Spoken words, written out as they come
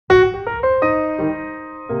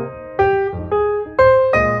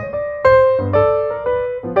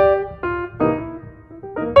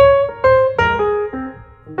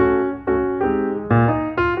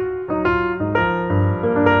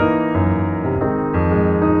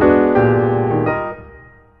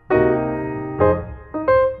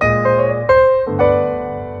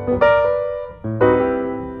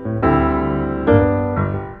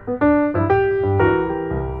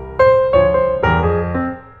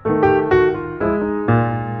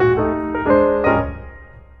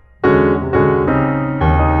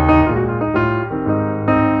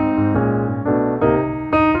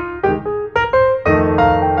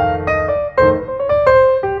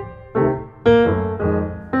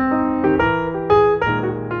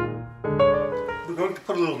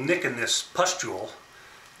in this pustule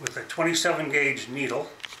with a 27 gauge needle,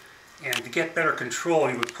 and to get better control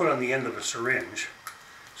you would put on the end of a syringe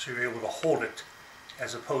so you're able to hold it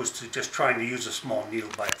as opposed to just trying to use a small needle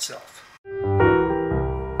by itself.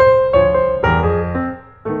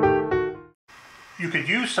 You could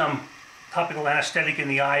use some topical anesthetic in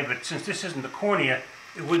the eye, but since this isn't the cornea,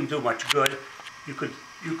 it wouldn't do much good. You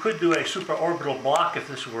could do a supraorbital block if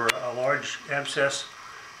this were a large abscess,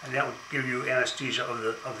 and that would give you anesthesia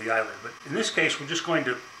of the eyelid. But in this case, we're just going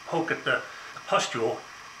to poke at the pustule,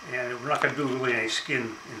 and we're not going to do really any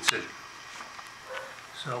skin incision.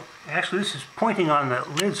 So actually this is pointing on the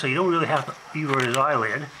lid, so you don't really have to view his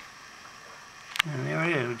eyelid. And there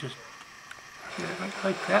it is. We just get it right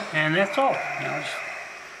like that, and that's all. Now just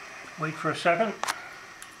wait for a second.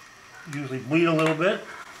 Usually bleed a little bit.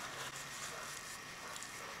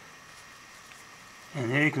 And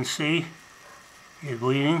there you can see it's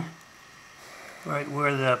bleeding right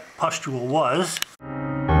where the pustule was.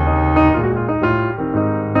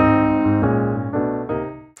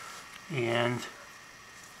 And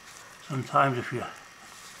sometimes if you, I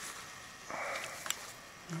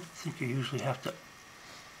don't think you usually have to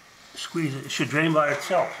squeeze it. It should drain by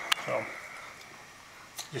itself. So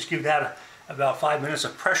just give that about 5 minutes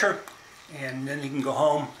of pressure, and then you can go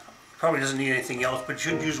home. Probably doesn't need anything else, but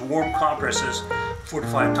you should use warm compresses 4 to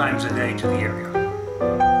 5 times a day to the area.